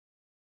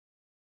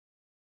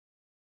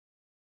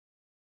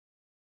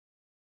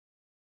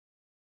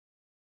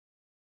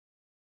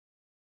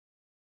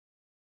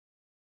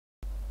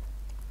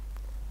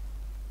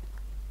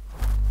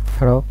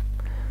Hello,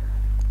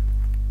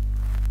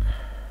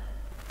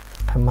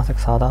 I'm Masahiko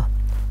Sawada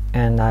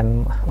and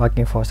I'm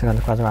working for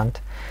Second Quadrant.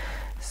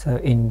 So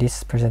in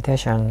this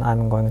presentation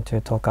I'm going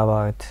to talk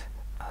about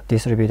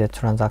distributed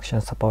transaction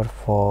support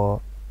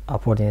for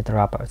coordinated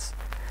wrappers.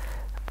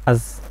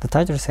 As the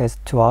title says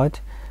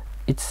throughout,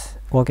 it's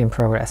work in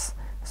progress.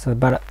 So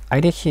but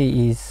idea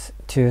here is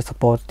to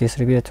support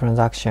distributed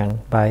transaction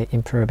by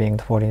improving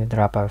the coordinated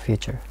wrapper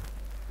feature.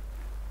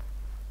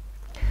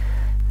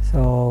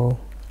 So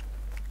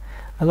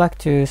I'd like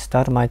to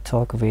start my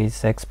talk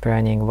with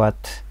explaining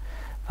what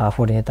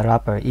coordinated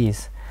wrapper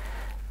is.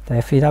 The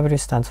FEW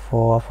stands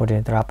for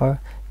coordinated wrapper,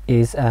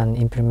 is an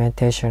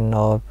implementation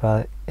of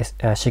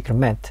SQL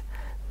MED.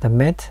 The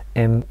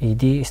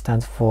MED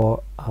stands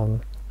for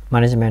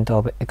management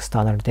of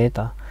external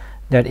data.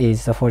 That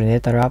is, the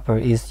coordinated wrapper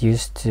is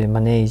used to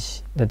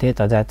manage the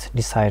data that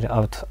reside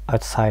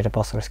outside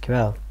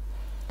PostgreSQL.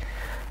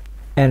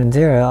 And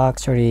there are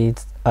actually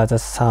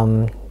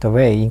the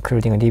way,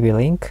 including a DB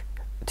link,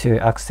 to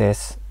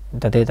access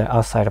the data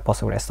outside the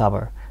Postgres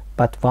server.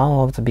 But one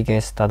of the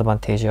biggest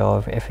advantage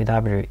of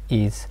FEW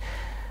is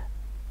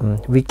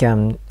we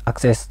can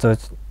access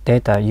those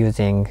data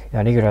using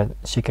regular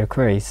SQL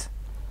queries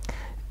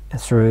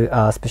through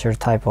a special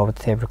type of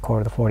table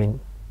called the foreign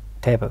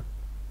table.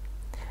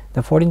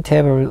 The foreign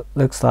table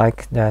looks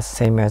like the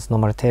same as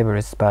normal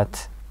tables,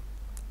 but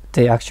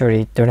they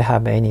actually don't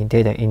have any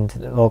data in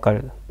the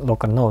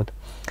local node.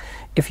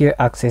 If you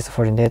access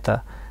foreign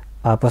data,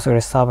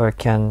 Postgres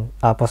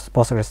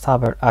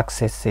server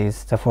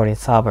accesses the foreign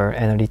server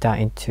and return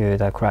into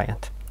the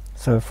client.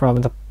 So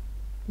from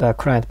the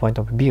client point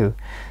of view,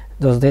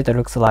 those data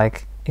looks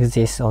like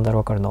exists on the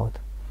local node.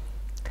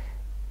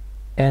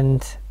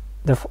 And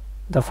the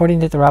foreign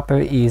data wrapper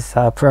is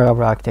a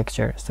pluggable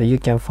architecture, so you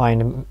can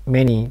find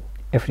many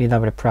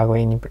FEW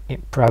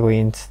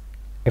plugins,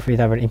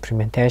 FEW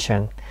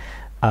implementation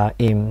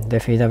in the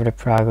FEW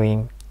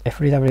plugin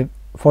FEW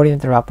foreign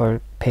data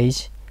wrapper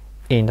page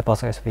in the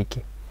Postgres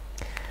wiki.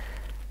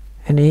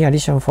 And in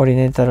addition,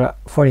 foreign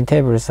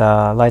tables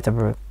are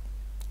writable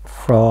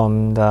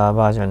from the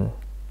version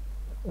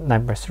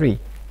 9.3,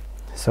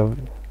 so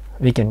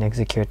we can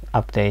execute,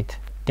 update,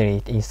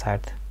 delete,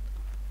 insert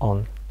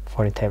on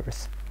foreign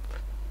tables.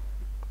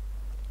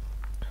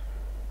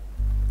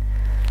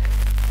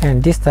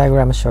 And this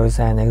diagram shows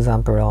an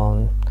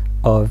example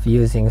of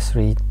using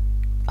three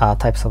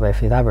types of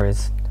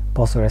FEWs: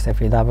 Postgres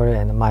FEW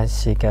and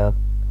MySQL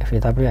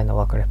FEW and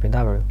Oracle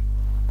FEW.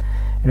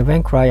 And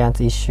when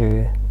clients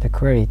issue the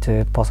query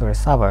to Postgres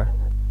server,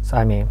 so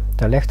I mean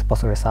the left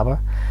Postgres server,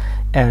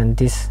 and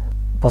this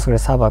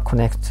Postgres server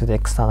connects to the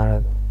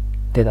external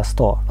data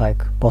store like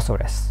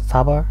Postgres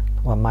server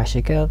or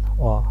MySQL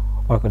or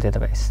Oracle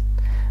database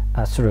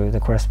through the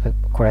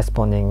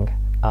corresponding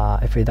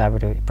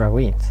FEW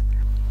plugins.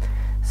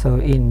 So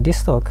in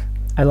this talk,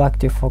 I'd like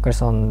to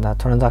focus on the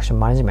transaction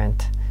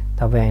management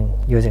when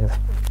using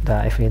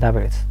the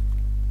FEWs.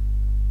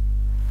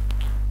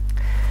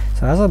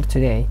 So as of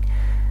today,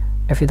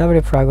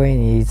 FEW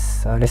plugin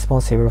is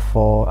responsible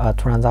for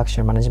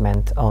transaction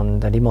management on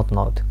the remote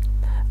node.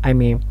 I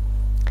mean,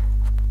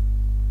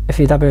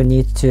 FEW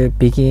needs to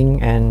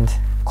begin and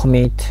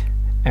commit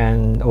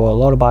or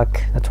roll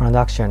back the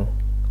transaction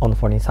on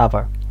foreign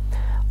server.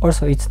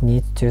 Also, it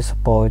needs to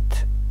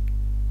support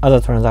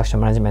other transaction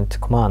management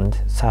commands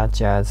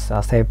such as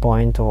save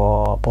point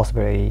or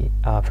possibly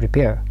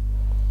prepare.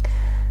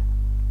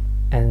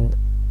 And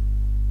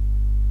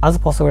as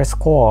Postgres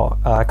core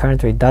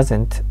currently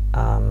doesn't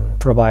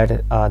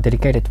provide a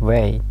dedicated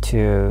way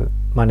to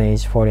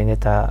manage foreign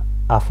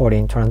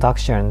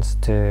transactions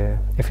to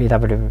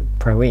FEW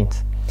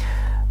plugins.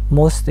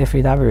 Most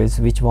FEWs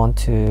which want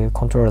to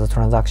control the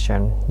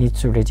transaction need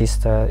to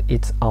register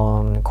its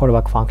own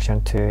callback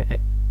function to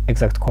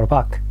exact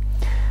callback.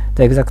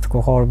 The exact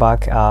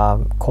callback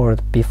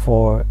called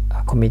before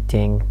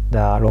committing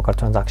the local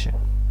transaction.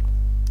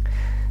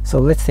 So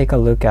let's take a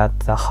look at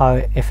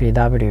how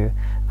FEW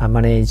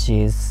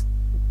manages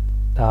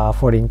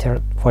foreign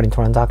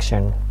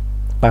transaction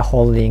by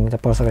holding the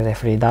Postgres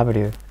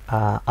FEW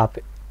up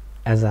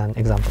as an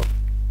example.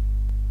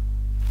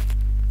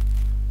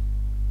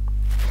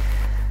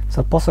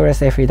 So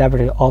Postgres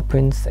FEW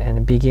opens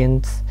and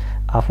begins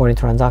a foreign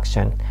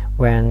transaction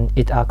when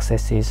it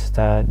accesses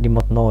the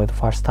remote node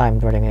first time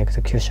during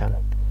execution.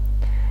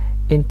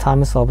 In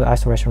terms of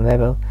isolation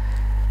level,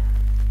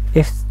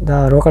 if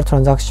the local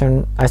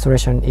transaction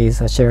isolation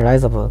is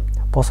serializable,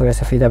 Postgres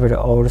FEW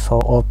also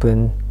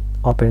opens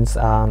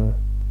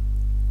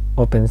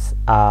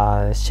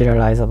a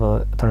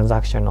serializable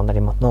transaction on the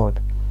remote node.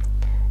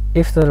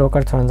 If the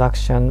local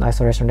transaction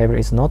isolation level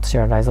is not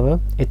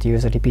serializable, it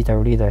uses repeater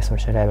read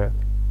isolation level.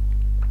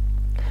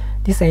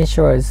 This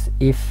ensures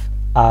if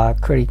a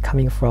query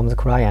coming from the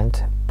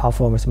client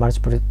performs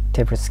multiple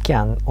table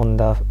scan on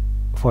the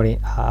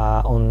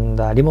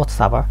remote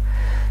server,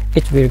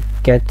 it will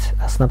get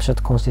a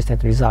snapshot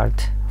consistent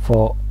result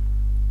for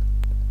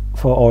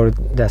all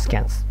the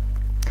scans.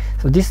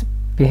 So this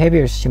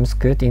behavior seems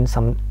good in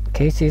some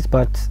cases,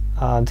 but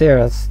there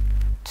are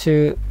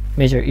two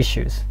major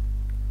issues.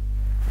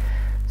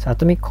 So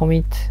atomic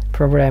commit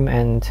problem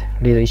and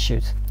read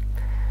issues.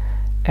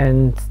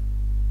 And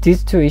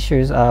these two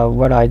issues are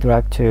what I'd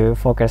like to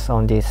focus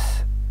on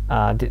this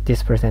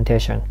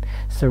presentation.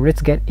 So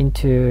let's get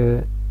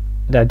into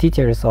the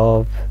details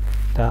of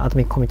the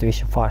atomic commit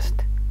issue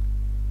first.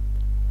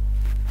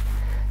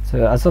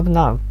 So as of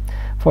now,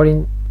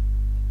 foreign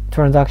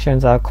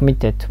transactions are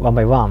committed one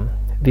by one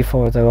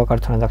before the local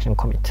transaction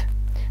commit.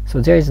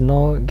 So there is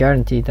no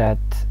guarantee that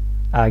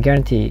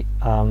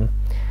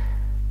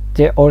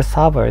all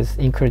servers,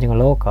 including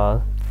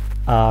local,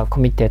 are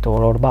committed or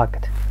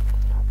rollbacked.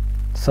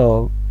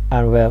 So,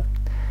 and well,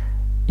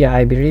 yeah,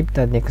 I believe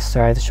that next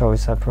slide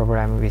shows a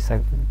program with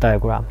a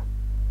diagram.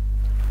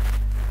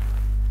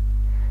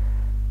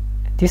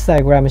 This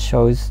diagram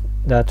shows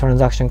the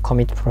transaction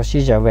commit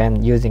procedure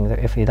when using the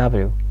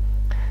FEW.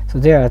 So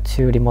there are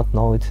two remote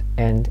nodes,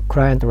 and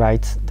client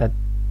writes the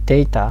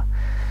data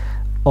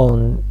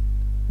on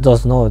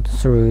those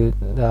nodes through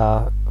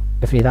the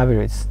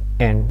FEWs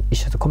and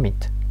issues a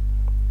commit.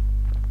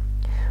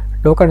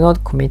 Local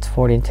node commits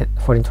foreign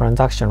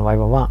transaction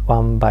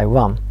one by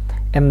one,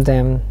 and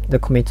then the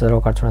commit to the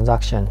local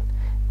transaction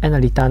and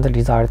return the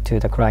result to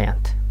the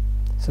client.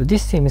 So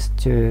this seems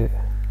to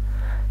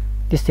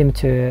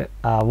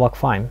work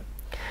fine.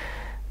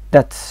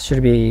 That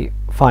should be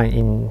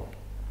fine.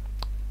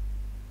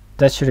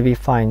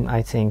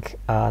 I think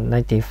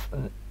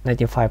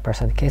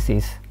 95%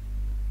 cases.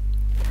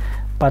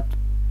 But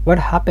what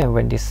happened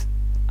when this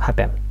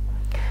happened?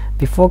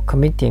 Before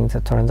committing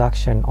the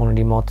transaction on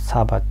remote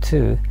server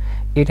 2,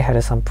 it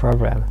had some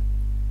problem.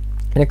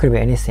 It could be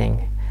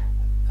anything: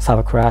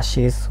 server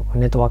crashes,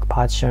 network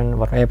partition,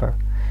 whatever.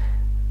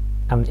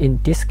 In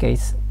this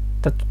case,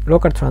 the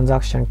local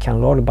transaction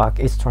can roll back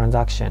its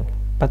transaction,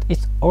 but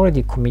it's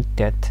already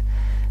committed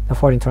the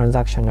foreign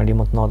transaction on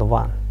remote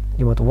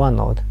 1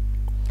 node.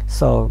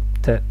 So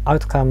the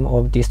outcome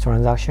of this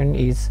transaction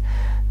is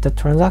the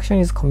transaction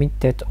is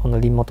committed on the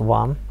remote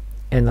 1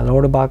 and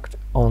rollback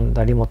on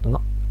the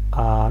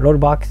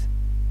rollback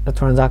the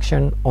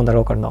transaction on the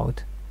local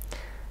node.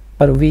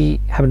 But we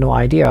have no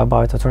idea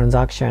about the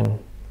transaction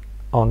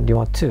on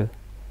remote 2.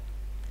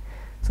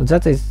 So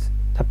that is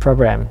the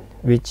problem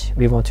which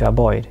we want to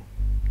avoid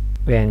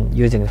when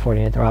using the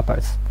Fortinet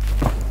wrappers.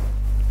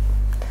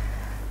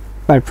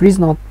 But please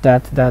note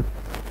that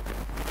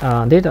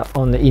data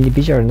on the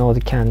individual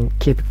node can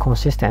keep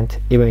consistent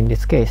even in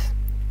this case,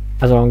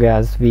 as long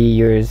as we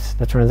use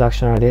the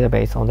transactional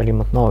database on the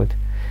remote node.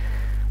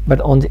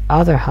 But on the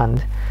other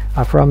hand,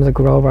 from the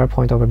global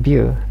point of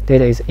view,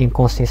 data is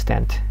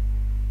inconsistent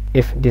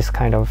if this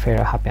kind of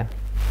failure happens.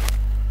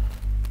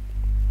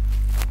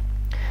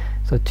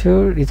 So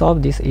to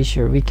resolve this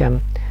issue, we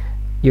can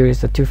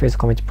use the two-phase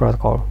commit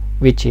protocol,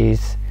 which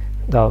is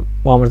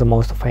one of the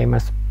most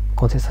famous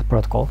consensus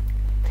protocol.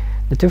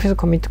 The two-phase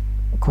commit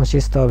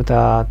consists of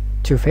the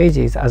two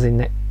phases,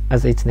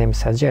 as its name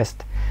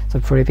suggests, the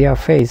prepare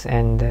phase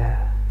and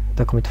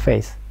the commit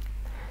phase.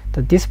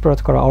 This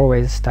protocol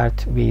always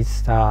starts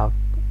with the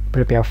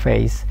prepare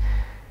phase.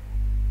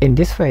 In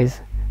this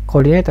phase,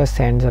 coordinator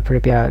sends a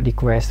prepare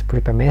request,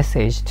 prepare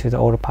message to the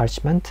all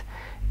parchment,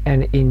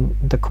 and in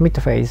the commit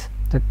phase,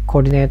 the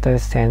coordinator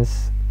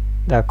sends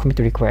the commit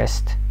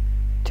request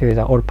to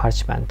the all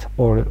parchment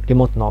or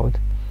remote node.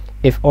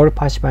 If all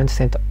parchment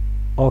sent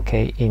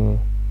OK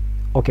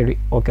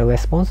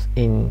response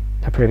in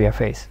the prepare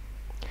phase.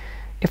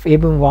 If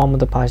even one of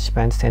the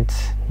parchment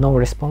sent no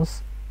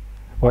response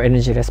or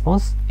energy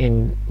response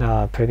in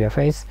the prepare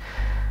phase,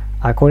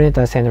 a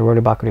coordinator sends a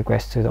rollback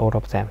request to all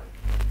of them.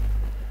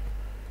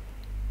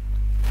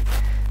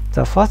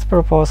 The first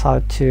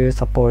proposal to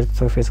support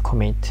two-phase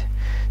commit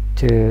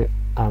to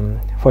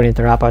Fortinet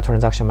wrapper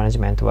transaction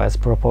management was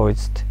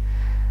proposed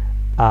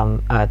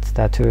at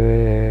the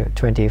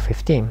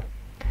 2015,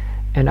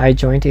 and I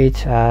joined it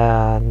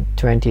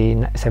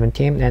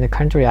 2017, and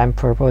currently I'm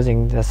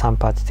proposing the some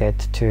parts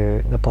set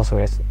to the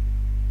Postgres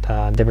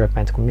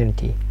development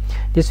community.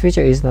 This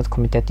feature is not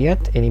committed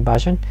yet, any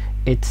version.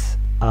 It's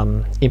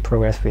in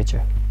progress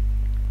feature.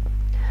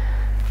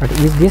 But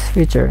with this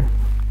feature,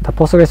 the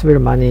Postgres will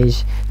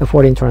manage the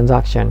foreign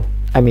transaction.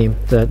 I mean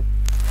the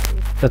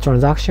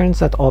transactions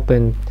that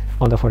open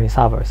on the foreign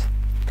servers,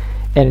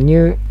 and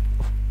new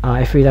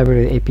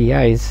FEW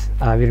APIs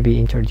will be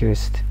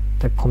introduced: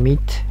 the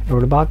commit,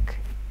 rollback,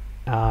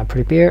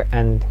 prepare,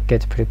 and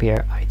get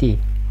prepare ID.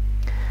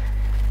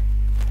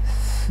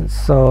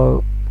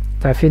 So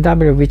the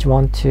FEW which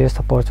want to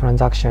support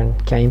transaction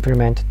can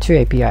implement two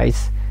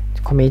APIs: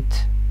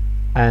 commit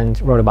and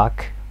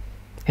rollback.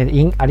 And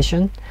in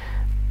addition,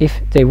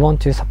 if they want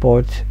to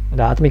support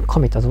the atomic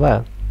commit as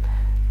well,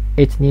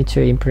 it needs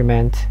to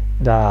implement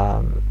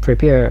the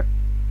prepare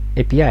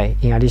API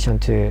in addition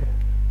to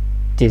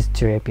these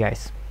two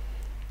APIs.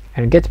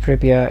 And get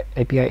prepare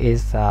API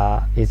is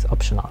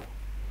optional.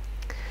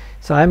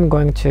 So I'm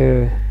going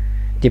to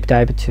deep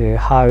dive to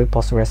how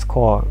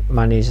PostgreSQL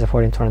manages the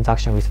foreign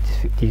transaction with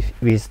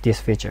this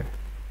feature.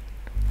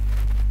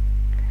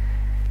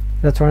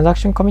 The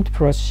transaction commit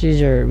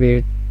procedure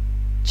will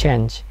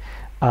change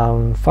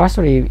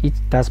firstly it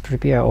does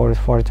prepare all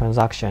foreign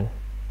transaction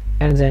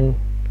and then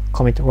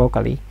commit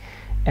locally,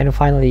 and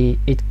finally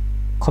it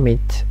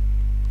commit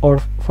all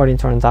foreign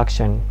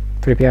transaction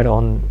prepared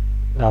on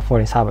the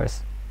foreign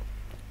servers.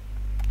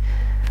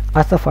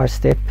 As the first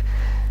step,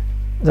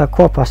 the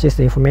core passes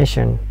the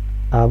information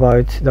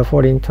about the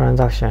foreign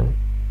transaction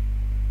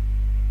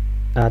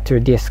to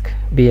disk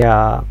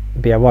via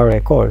WAR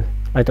record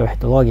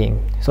head logging,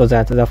 so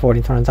that the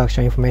foreign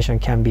transaction information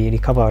can be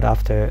recovered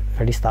after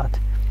a restart.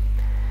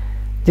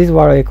 These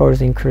WAR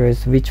records include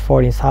which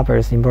foreign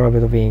servers involved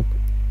with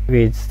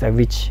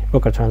which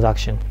local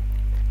transaction.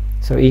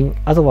 So in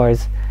other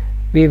words,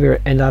 we will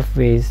end up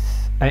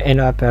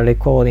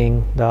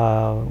recording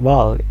the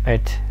WAR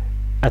at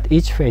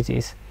each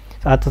phases.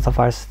 So at the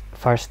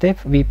first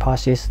step, we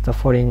passes the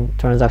foreign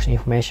transaction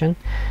information,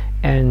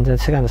 and the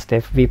second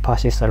step, we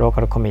passes the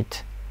local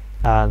commit,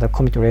 the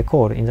commit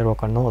record in the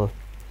local node,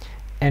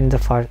 and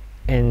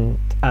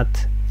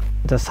at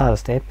the third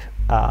step,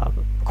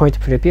 commit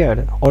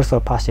prepared also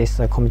passes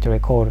the commit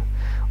record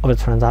of the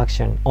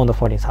transaction on the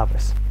foreign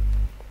servers.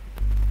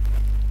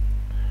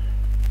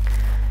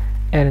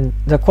 And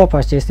the core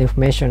passes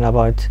information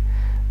about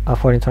a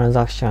foreign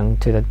transaction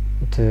to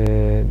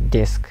the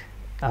disk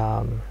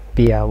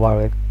via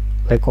WAR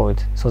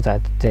record, so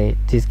that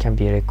this can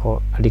be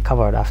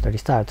recovered after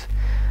restart.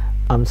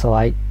 So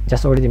I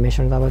just already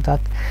mentioned about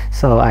that.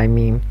 So I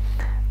mean,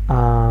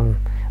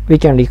 we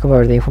can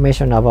recover the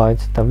information about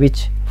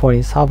which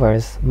foreign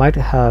servers might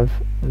have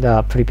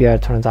the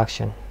prepared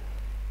transaction.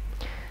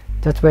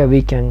 That way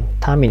we can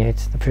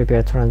terminate the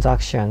prepared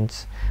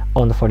transactions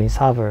on the foreign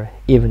server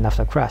even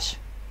after crash.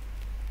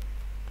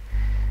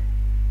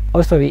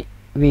 Also, I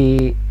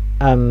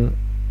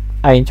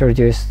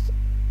introduced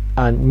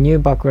a new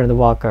background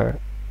worker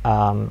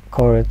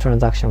called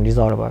transaction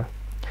resolver.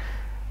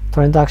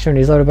 Transaction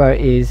resolver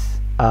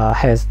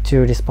has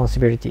two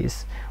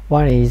responsibilities.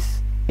 One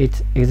is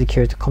it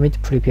executes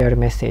commit prepared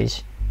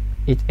message.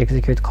 It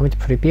executes commit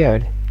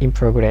prepared in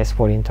progress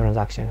foreign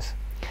transactions.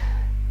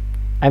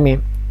 I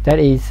mean, that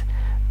is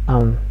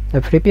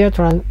the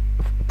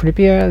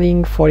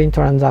preparing foreign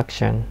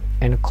transaction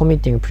and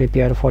committing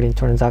prepared foreign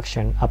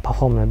transaction are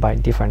performed by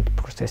different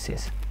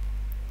processes.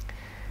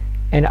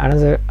 And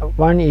another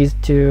one is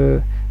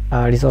to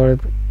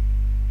resolve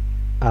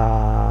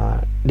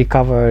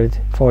recovered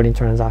foreign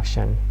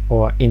transaction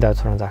or inter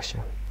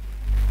transaction.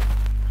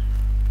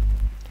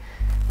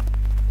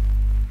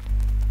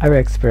 I will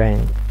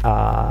explain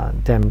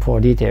them for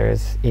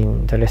details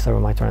in the rest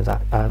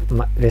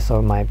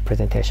of my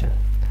presentation.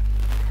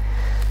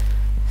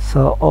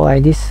 So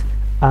alright, this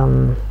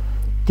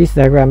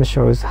diagram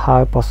shows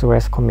how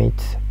Postgres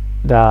commits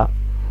the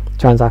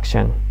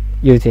transaction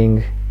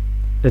using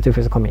the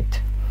two-phase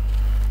commit.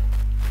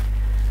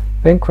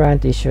 When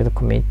client issues the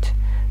commit,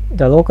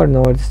 the local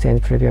node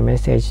sends prepare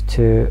message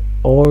to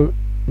all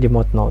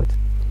remote nodes.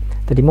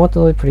 The remote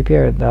node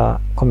prepared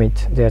the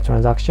commit their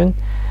transaction,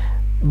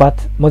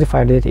 but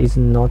modified date is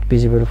not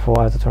visible for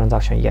other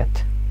transaction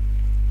yet.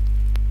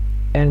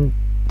 And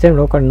then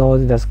local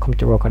node does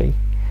commit locally.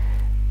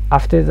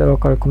 After the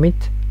local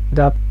commit,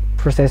 the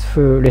process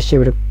who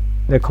received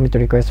the commit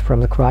request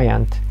from the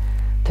client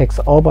takes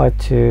over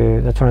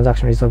to the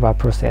transaction resolver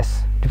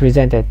process,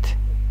 represented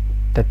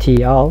the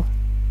TL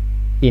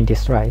in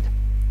this slide,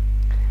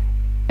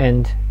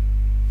 and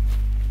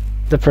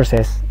the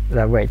process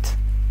that waits.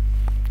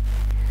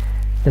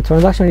 The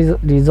transaction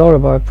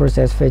resolver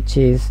process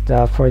fetches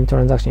the foreign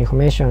transaction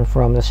information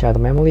from the shared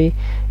memory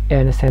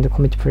and sends a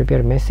commit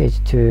prepared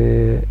message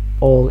to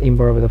all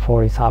involved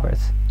foreign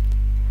servers.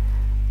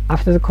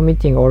 After the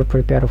committing all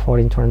prepared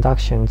foreign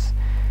transactions,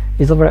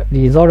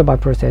 resolver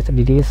process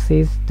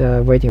releases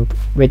the waiting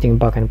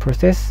backend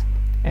process,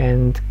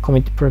 and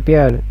commit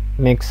prepared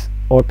makes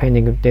all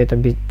pending data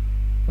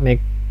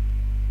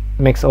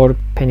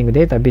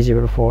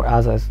visible for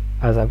other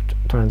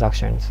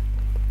transactions.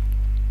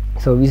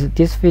 So with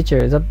this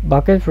feature, the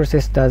backend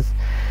process does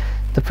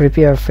the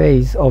prepare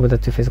phase of the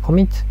two-phase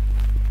commit,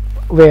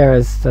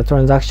 whereas the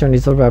transaction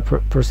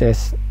resolver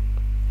process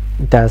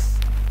does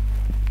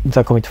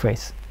the commit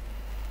phase.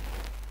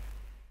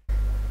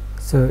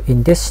 So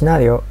in this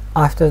scenario,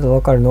 after the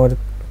local node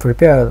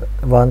prepared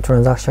one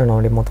transaction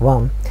on remote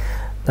 1,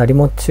 the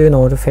remote 2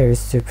 node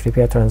fails to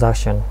prepare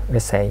transaction.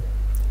 Let's say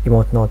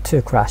remote node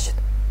 2 crashed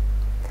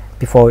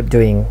before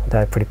doing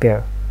the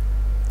prepare.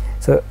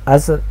 So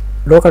as the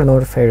local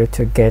node failed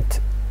to get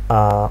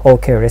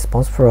OK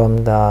response from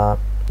the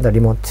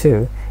remote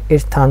 2,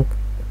 it turned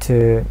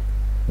to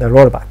the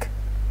rollback.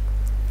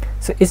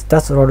 So it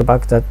does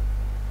rollback the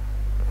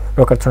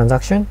local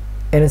transaction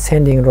and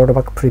sending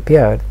rollback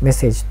prepared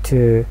message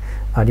to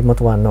remote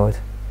 1 node.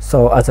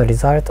 So as a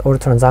result, all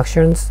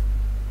transactions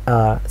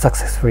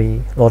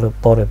successfully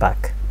loaded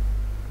back.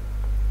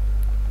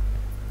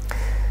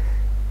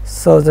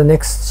 So the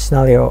next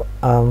scenario,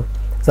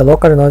 the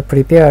local node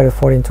prepared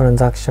foreign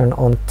transaction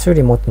on 2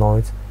 remote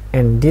nodes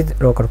and did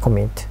local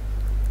commit,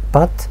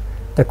 but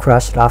the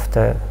crash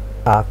after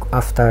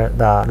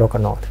the local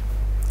node.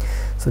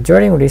 So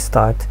during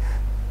restart,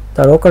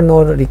 the local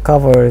node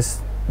recovers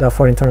the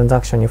foreign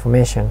transaction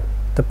information.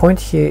 The point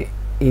here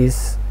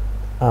is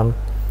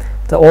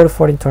the all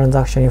foreign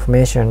transaction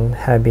information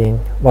have been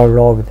well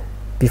logged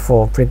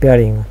before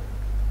preparing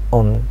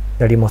on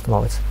the remote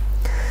nodes,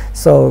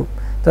 so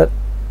that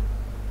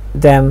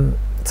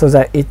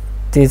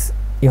this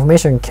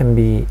information can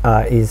be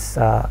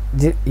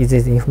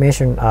this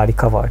information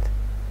recovered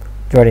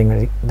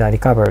during the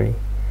recovery.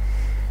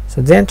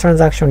 So then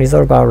transaction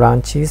resolver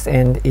launches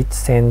and it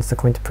sends the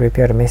commit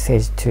prepared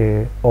message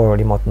to all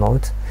remote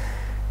nodes.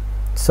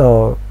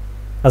 So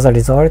as a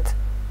result,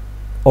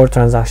 all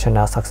transactions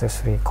are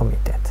successfully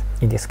committed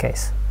in this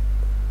case.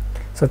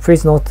 So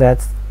please note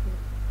that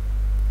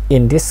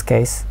in this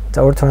case,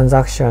 the all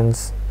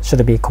transactions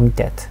should be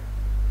committed.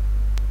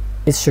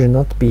 It should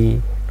not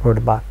be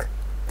rolled back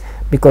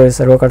because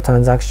the local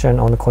transaction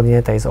on the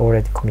coordinator is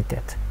already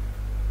committed.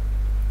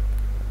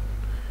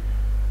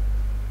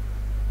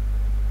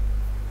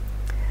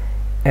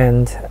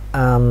 And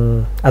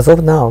as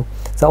of now,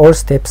 the all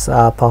steps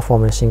are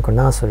performed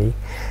synchronously.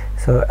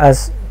 So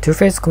as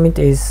two-phase commit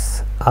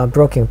is a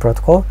blocking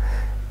protocol,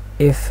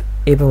 if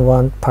even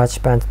one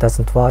participant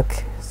doesn't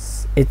work,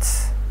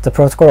 the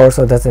protocol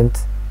also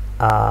doesn't.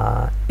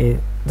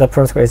 The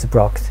protocol is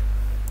blocked.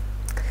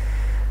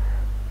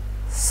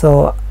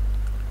 So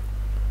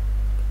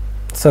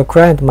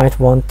client might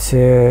want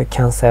to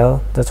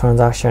cancel the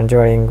transaction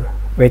during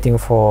waiting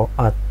for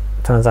a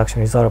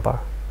transaction resolver.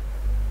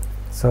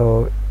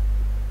 So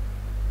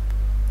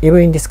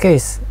even in this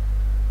case,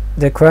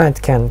 the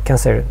client can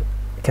cancel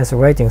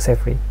waiting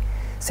safety.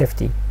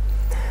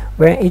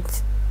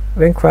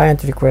 When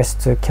client requests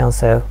to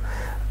cancel,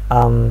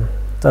 the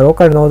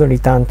local node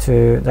return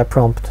to the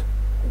prompt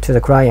to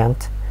the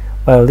client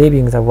while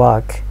leaving the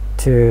work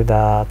to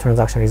the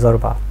transaction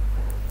resolver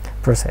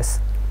process.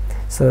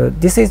 So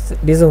this is the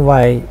reason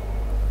why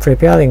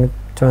preparing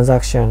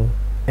transaction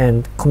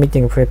and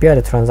committing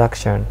prepared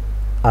transaction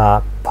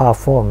are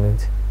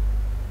performed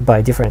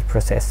by different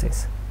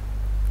processes.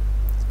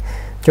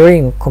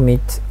 During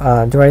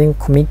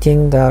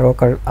committing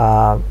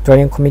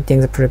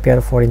the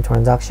prepared foreign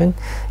transaction,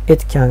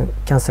 it can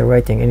cancel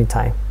waiting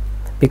anytime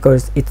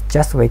because it's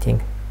just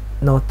waiting,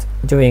 not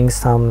doing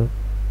something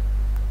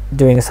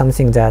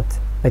that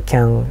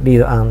can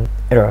lead an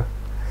error.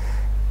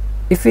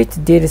 If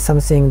it did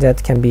something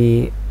that can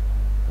lead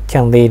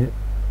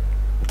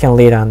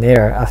an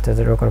error after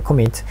the local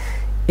commit,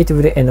 it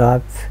would end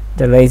up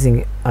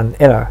raising an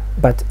error,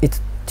 but it's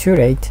too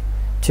late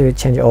to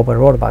change over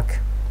rollback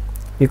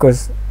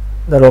because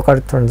the local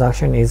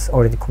transaction is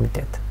already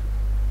committed.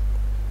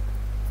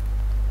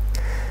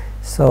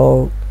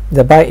 So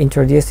by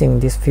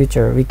introducing this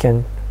feature, we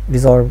can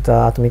resolve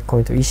the atomic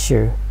commit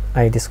issue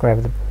I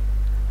described.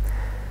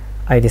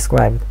 But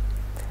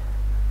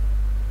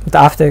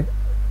after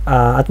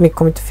atomic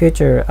commit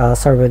feature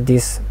solved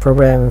this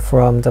problem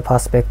from the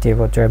perspective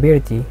of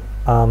durability,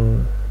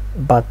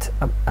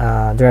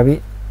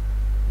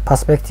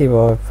 perspective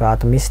of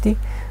atomicity,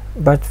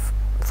 but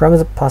from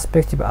the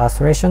perspective of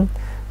isolation,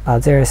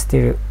 there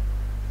still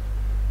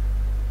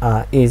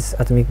is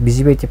atomic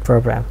visibility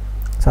problem.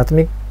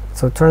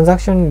 So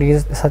transaction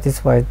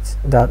satisfies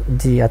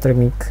the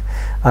atomic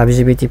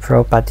visibility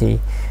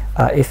property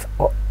if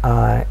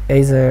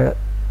either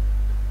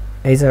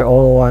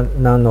all or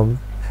none of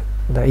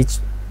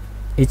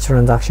each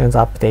transaction's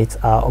updates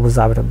are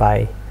observed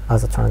by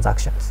other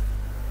transactions.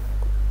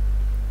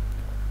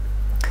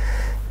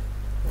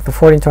 The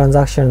foreign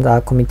transactions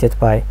are committed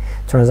by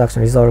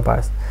transaction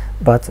resolvers,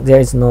 but there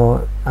is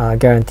no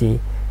guarantee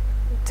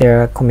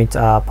their commits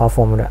are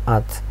performed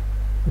at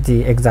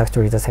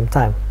exactly the same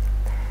time.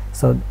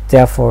 So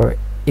therefore,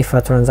 if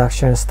a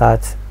transaction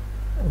starts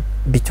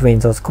between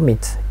those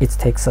commits, it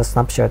takes a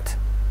snapshot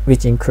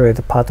which includes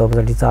part of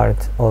the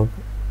result of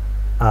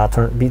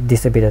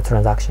distributed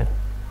transaction.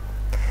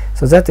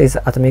 So that is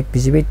atomic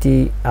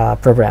visibility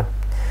problem.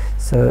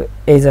 So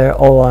either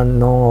all or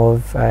none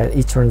of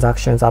each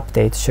transaction's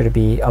update should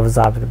be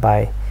observed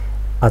by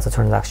other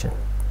transaction.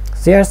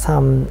 There are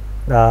some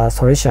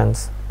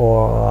solutions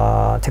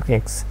or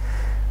techniques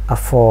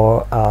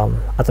for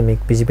atomic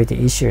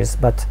visibility issues,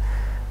 but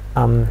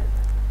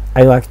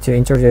I'd like to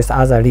introduce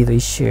other lead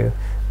issue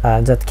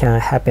that can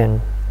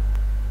happen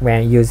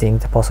when using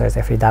the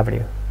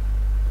PostgreSQL.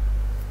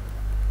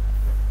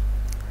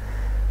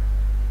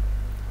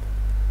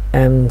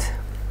 And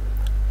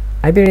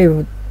I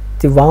believe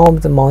one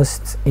of the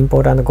most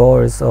important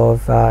goals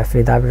of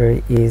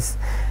FreeW is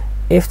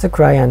if the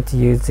client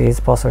uses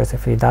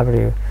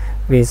PostgreSQL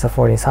with a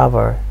foreign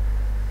server,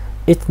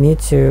 it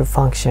needs to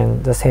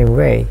function the same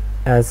way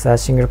as a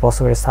single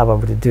Postgres server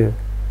would do.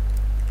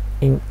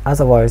 In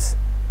other words,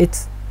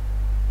 it's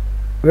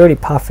really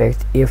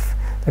perfect if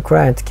the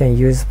client can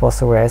use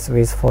Postgres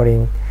with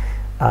foreign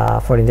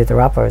data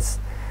wrappers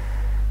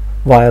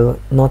while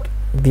not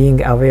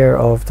being aware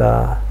of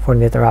the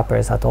foreign data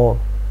wrappers at all.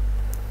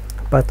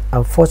 But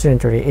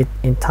unfortunately,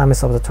 in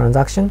terms of the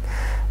transaction,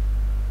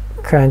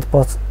 current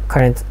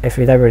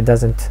FreeW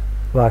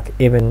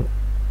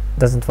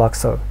doesn't work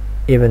so,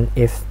 even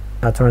if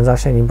a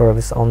transaction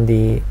involves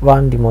only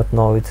one remote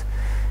node,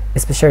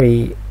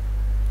 especially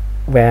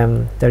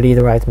when the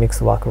read-write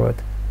mixed workload.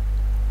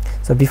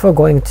 So before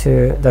going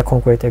to the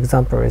concrete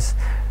examples,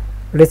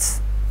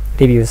 let's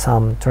review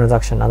some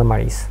transaction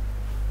anomalies.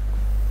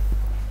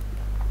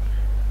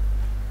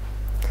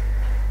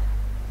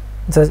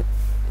 The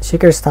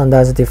SQL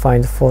standards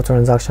defined 4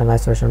 transaction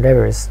isolation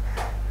levels: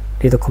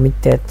 read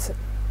committed,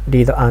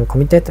 read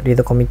uncommitted,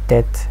 read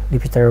committed,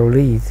 repeatable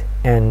read,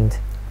 and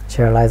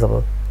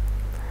serializable.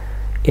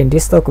 In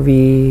this talk,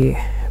 we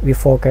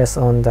focus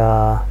on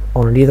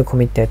read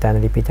committed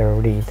and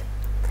repeatable read.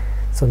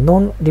 So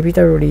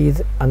non-repeatable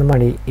read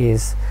anomaly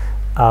is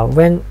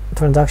when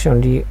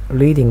transaction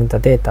reading the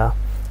data,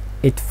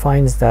 it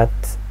finds that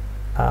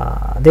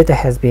data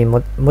has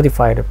been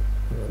modified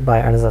by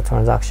another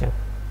transaction.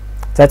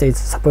 That is,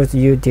 suppose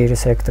you did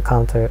select the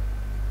counter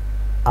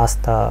as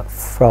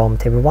from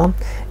table 1,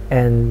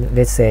 and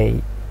let's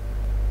say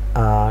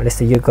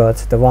you got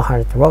the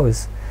 100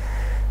 rows.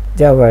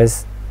 There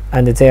was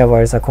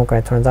a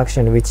concurrent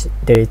transaction which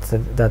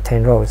deleted the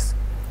 10 rows.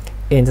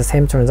 In the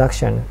same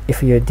transaction,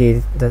 if you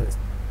did the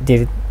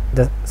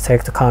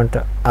select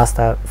counter as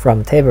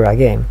from table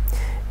again,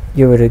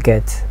 you will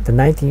get the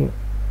 19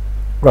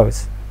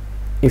 rows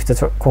if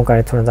the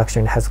concurrent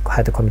transaction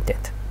had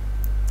committed.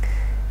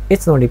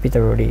 It's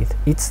non-repeatable read.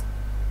 It's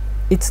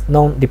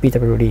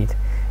non-repeatable read.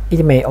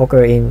 It may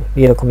occur in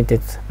read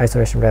committed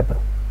isolation level.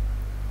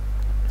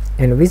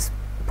 And with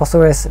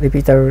Postgres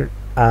repeatable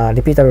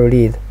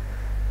read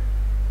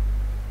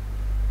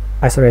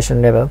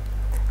isolation level,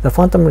 the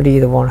phantom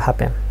read won't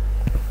happen.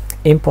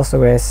 In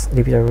Postgres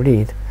repeatable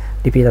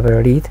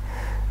read,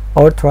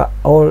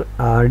 all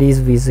reads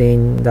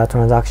within the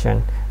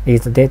transaction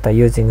reads the data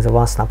using the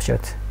one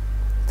snapshot.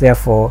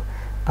 Therefore,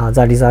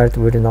 the result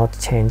will not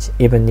change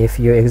even if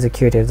you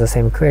executed the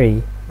same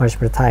query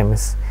multiple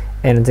times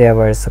and there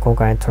was a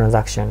concurrent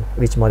transaction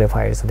which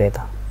modifies the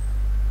data.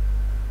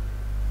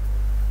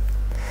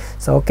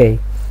 So okay,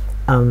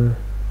 in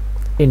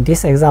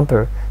this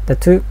example, the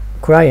two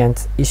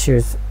clients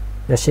issues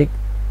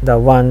the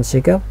one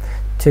SQL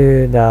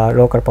to the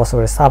local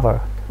Postgres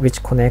server,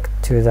 which connect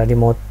to the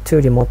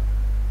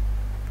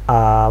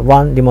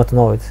one remote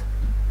node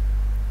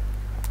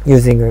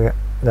using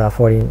the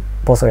foreign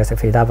Postgres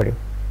FAW.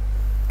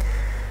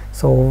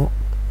 So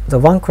the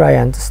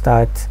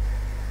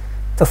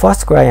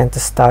first client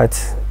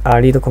starts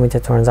a read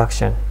committed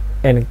transaction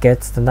and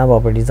gets the number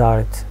of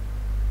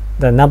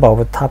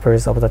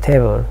tuples of the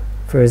table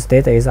whose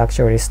data is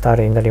actually stored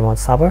in the remote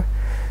server.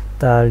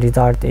 The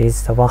result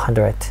is the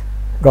 100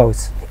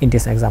 rows in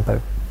this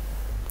example.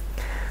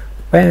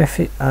 When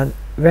Postgres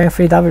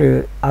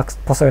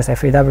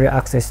FAW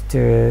access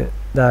to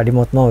the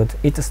remote node,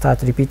 it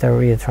starts repeated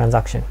read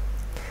transaction.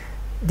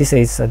 This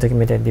is a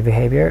documented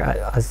behavior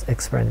as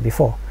explained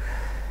before.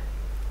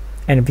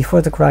 And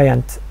before the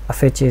client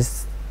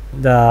fetches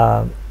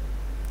the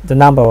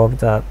number of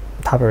the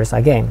tuples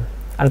again,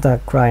 another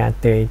client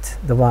deletes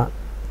the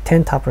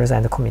 10 tuples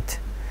and commit.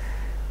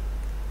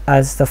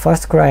 As the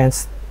first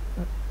client's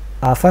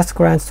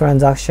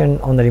transaction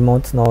on the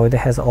remote node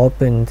has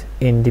opened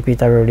in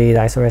repeatable read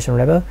isolation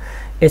level,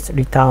 it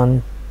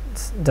returns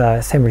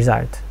the same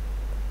result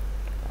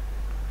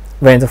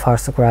when the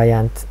first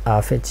client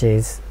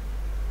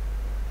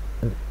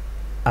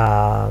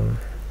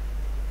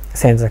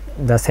sends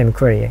the same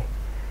query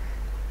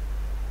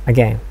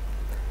again.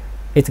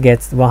 It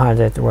gets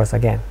 100 rows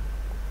again.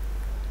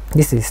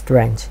 This is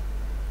strange.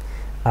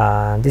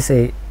 This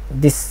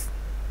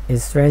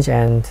is strange,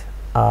 and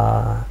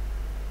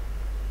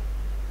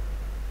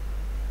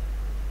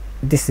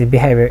this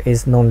behavior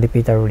is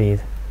non-repeatable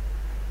read.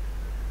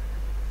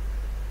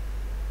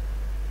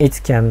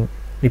 It can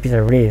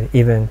repeatable read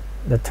even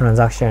the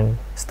transaction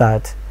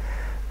start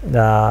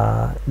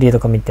the read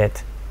committed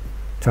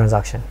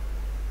transaction,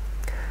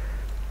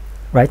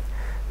 right?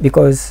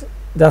 Because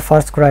the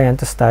first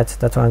client starts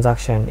the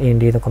transaction in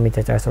read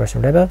committed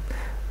isolation level,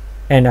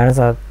 and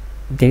another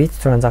delete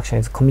transaction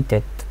is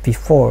committed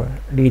before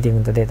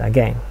reading the data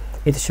again.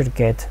 It should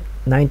get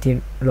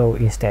 90 rows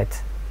instead,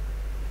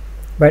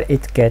 but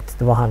it gets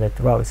 100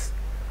 rows.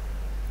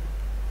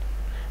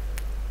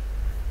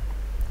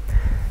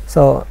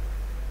 So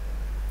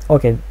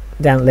okay,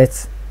 then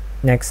let's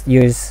next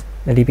use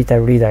the repeated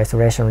read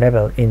isolation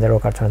level in the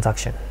local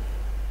transaction.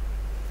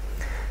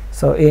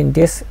 So in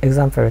this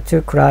example,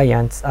 two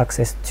clients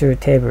access two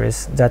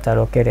tables that are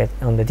located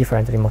on the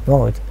different remote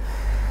node.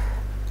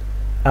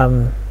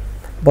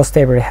 Both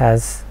tables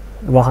has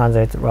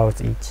 100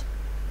 rows each.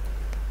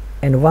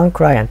 And one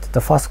client,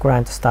 the first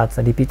client, starts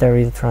a repeated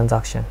read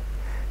transaction,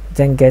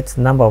 then gets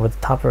the number of the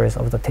tuples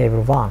of the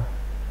table 1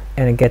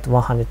 and get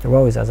 100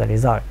 rows as a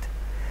result.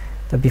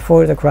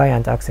 Before the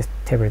client access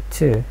table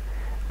 2,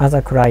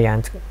 other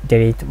client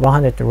delete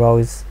 100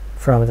 rows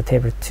from the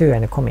table 2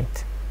 and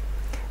commit.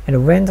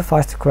 And when the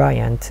first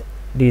client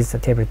reads the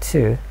table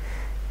 2,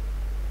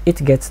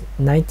 it gets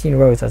 19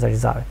 rows as a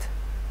result.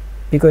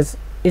 Because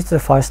it's the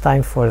first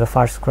time for the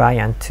first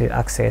client to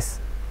access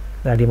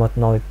the remote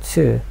node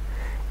 2,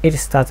 it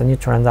starts a new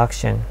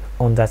transaction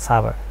on that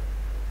server,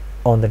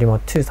 on the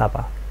remote 2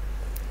 server.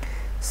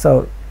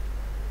 So,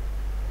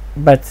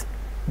 but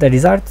the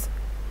result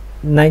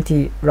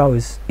 90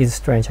 rows is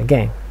strange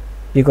again,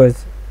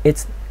 because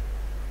it's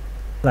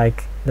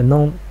like the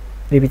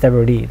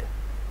non-repeatable read.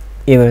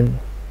 Even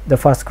the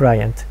first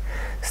client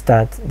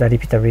start the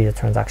repeatable read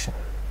transaction.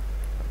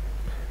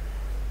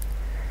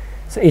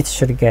 So it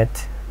should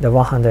get the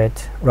 100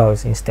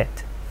 rows instead.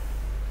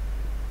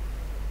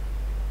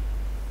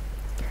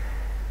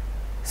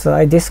 So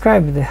I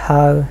described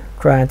how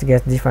client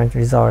gets different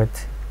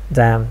result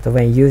than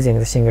when using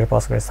the single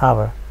Postgres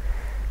server.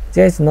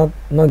 There is no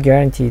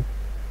guarantee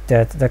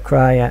that the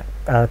client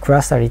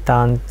cluster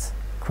returns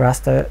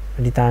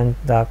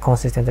the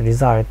consistent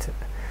result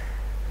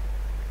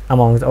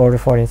among all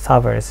foreign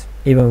servers,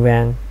 even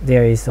when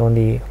there is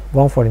only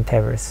one foreign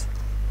tables.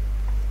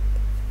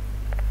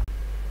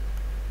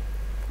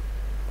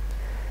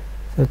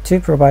 So to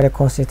provide a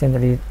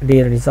consistent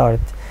read result,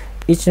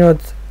 each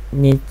node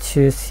needs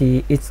to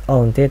see its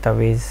own data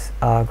with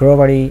a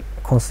globally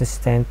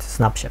consistent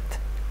snapshot.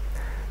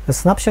 The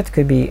snapshot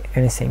could be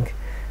anything.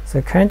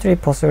 So currently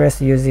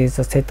Postgres uses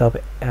a set of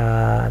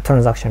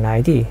transaction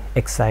ID,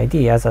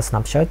 XID, as a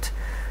snapshot.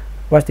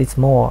 What is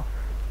more,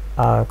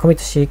 commit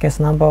sequence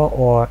number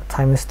or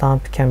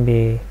timestamp can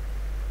be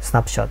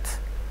snapshot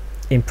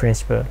in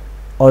principle,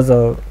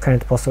 although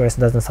current Postgres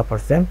doesn't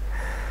support them.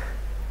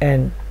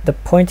 And the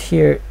point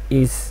here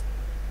is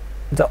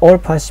the all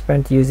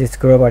participant uses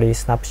globally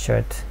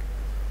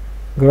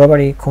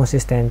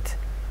consistent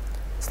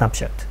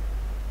snapshot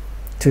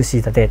to see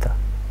the data.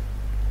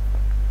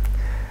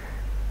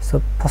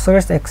 So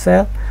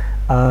PostgreSQL,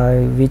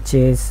 which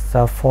is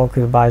the fork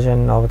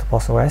version of the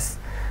Postgres,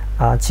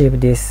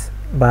 achieved this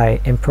by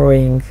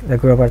employing the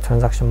global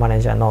transaction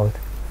manager node,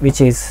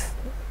 which is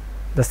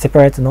the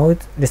separate node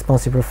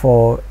responsible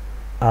for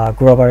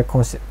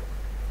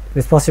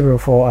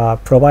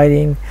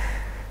providing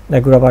the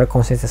global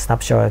consistent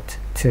snapshot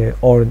to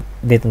all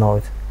data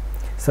node.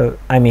 So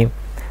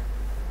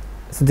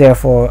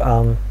therefore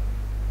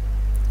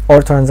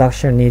all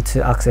transactions need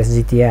to access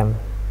GTM,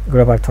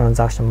 global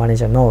transaction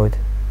manager node,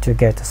 to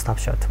get a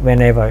snapshot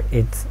whenever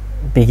it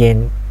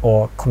begin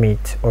or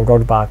commit or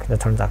roll back the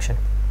transaction.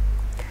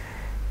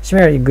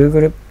 Similarly,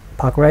 Google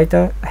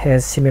Percolator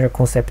has similar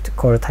concept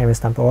called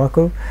timestamp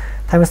oracle.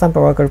 Timestamp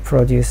oracle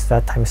produces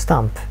the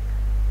timestamp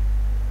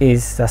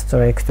is the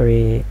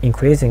strictly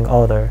increasing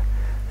order.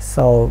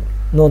 So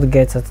node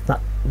gets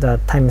the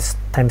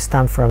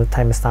timestamp from the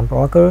timestamp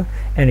oracle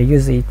and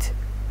use it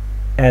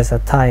as a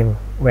time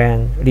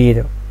when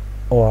read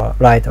or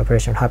write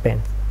operation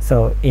happen.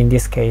 So in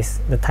this case,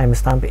 the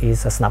timestamp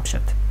is a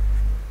snapshot.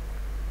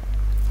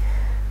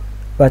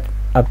 But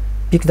a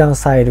big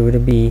downside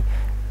would be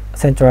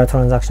central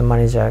transaction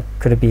manager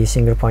could be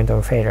single point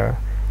of failure.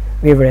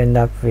 We will end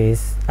up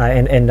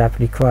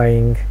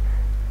requiring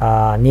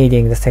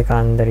needing the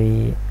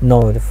secondary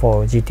node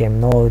for GTM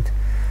node.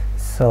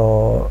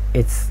 So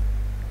it's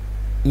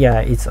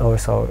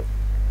also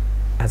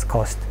has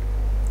cost.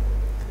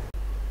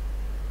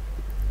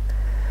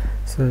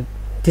 So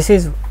this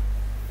is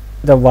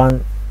the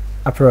one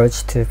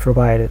approach to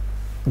provide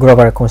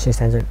global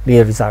consistent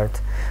real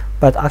result,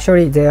 but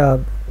actually there are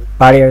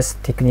various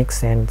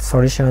techniques and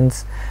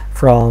solutions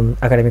from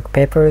academic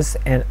papers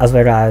and as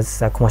well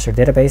as commercial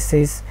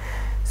databases.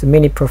 So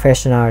many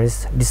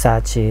professionals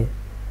research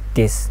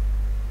this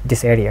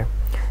area.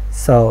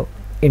 So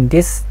in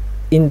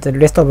the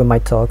rest of my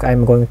talk,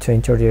 I'm going to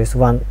introduce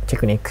one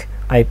technique.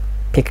 I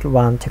picked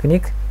one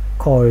technique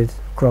called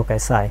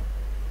ClockSI.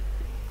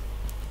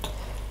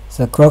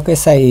 So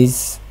ClockSI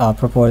is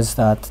proposed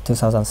at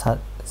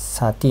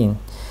 2013,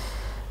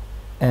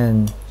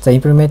 and the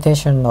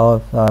implementation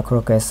of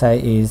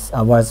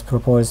ClockSI was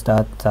proposed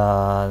at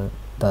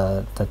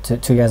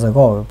two years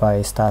ago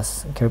by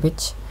Stas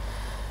Kirpich.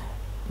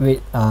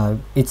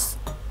 It's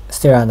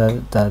still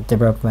under the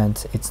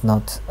development. It's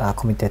not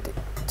committed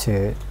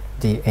to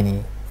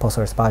any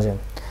Postgres version.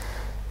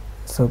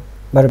 So,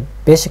 but the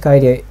basic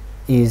idea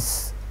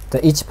is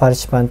that each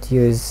participant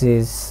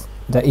uses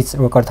its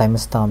local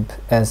timestamp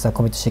as a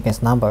commit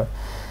sequence number.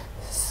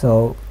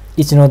 So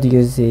each node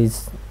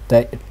uses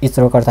its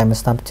local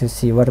timestamp to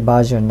see what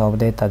version of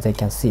data they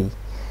can see.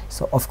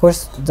 So of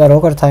course the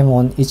local time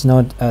on each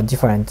node are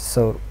different,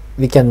 so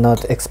we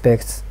cannot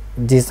expect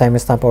this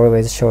timestamp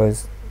always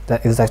shows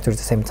exactly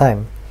the same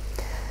time.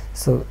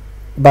 So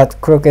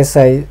but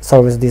ClockSI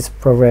solves this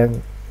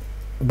problem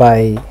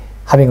by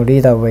having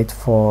reader wait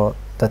for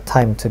the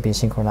time to be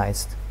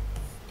synchronized.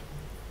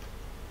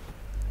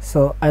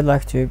 So I'd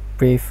like to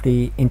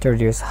briefly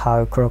introduce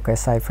how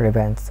ClockSI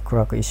prevents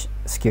clock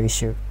skew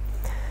issue.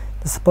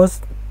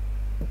 Suppose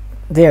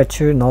there are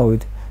two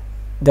nodes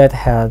that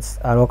has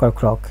a local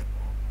clock,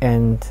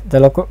 and the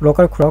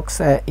local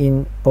clocks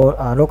in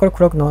local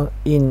clock node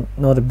in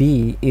node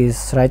B is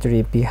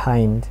slightly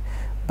behind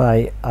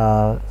by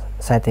a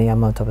certain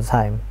amount of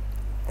time.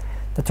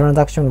 The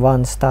transaction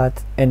 1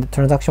 start at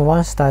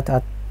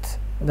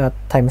the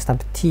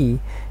timestamp T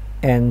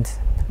and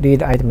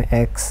read item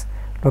X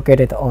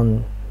located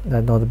on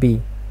the node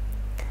B.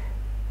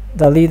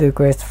 the read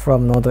request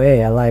from node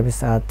A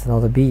arrives at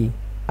node B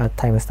at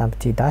timestamp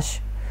t dash,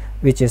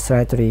 which is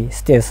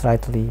still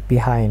slightly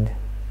behind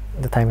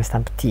the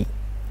timestamp t.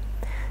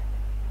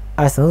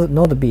 As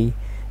node B,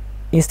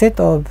 instead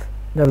of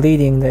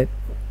reading the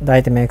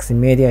item X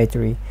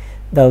immediately,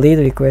 the read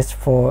request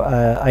for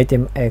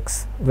item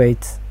X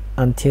waits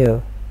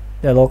until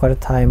the local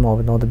time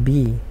of node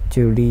B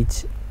to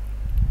reach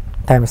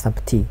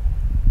timestamp t.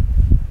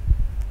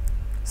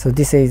 So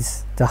this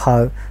is the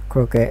how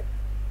clock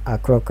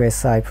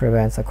SI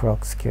prevents a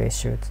clock skew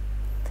issues.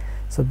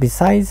 So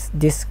besides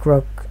this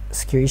clock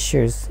skew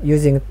issues,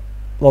 using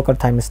local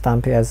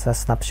timestamp as a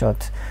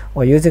snapshot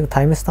or using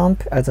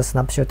timestamp as a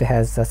snapshot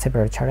has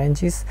several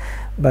challenges,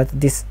 but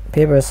this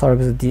paper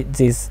solves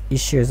these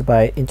issues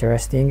by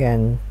interesting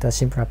and the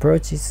simple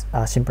approaches.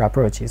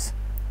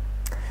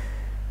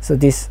 So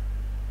this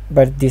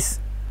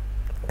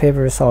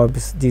paper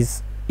solves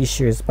these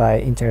issues by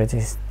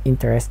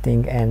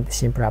interesting and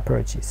simple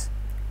approaches.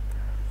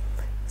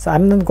 So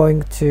I'm not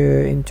going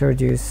to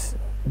introduce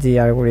this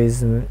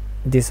algorithm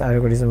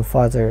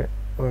further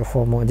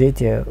for more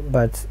detail,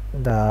 but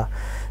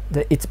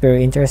it's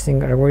very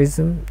interesting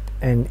algorithm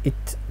and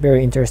it's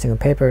very interesting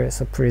paper,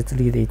 so please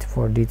read it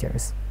for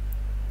details.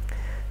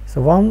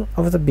 So one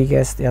of the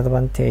biggest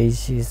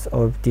advantages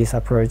of this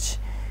approach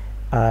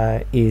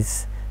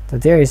is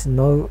that there is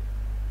no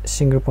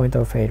single point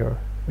of failure,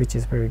 which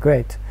is very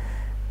great,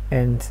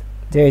 and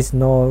there is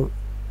no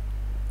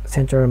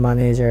central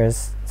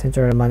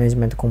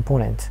management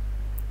component.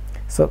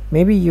 So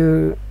maybe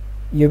you've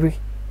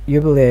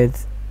read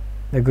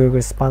the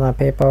Google Spanner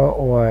paper,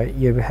 or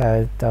you've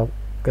had the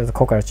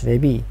Cockroach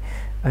DB,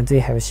 and they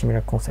have a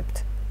similar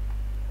concept.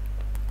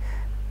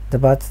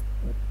 But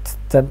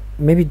the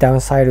maybe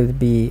downside would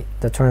be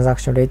the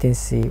transaction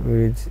latency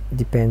would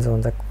depends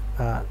on the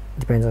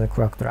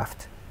clock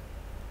draft.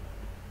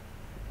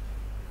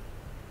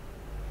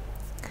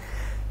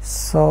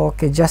 So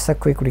okay, just a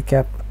quick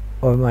recap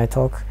of my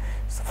talk.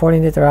 So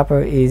foreign data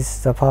wrapper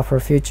is the powerful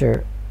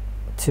feature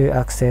to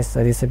access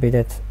the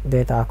distributed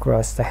data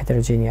across the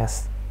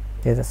heterogeneous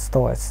data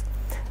stores.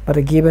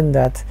 But given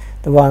that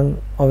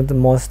one of the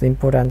most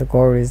important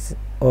goals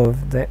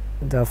of the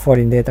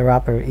foreign data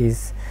wrapper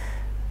is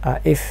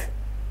if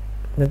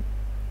the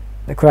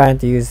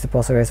client uses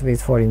Postgres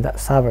with foreign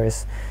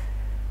servers,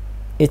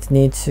 it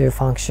needs to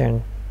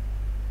function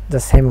the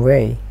same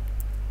way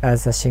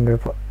as a single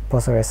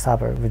Postgres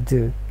server would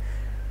do.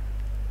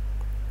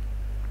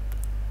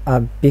 A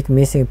big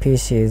missing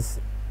piece is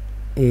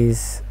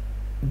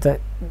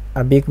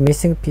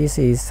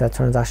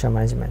transaction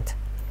management.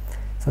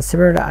 So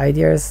several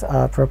ideas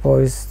are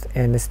proposed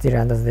and still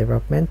under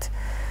development,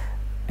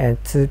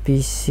 and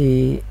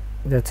 2PC,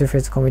 the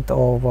two-phase commit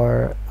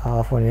over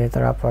for data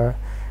wrapper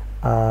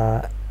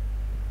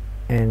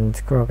and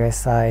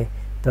ClocSI,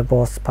 the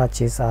both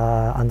patches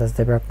are under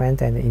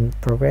development and in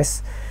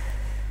progress.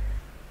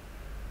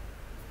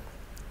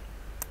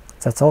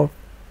 That's all.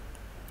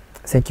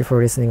 Thank you for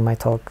listening to my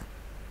talk.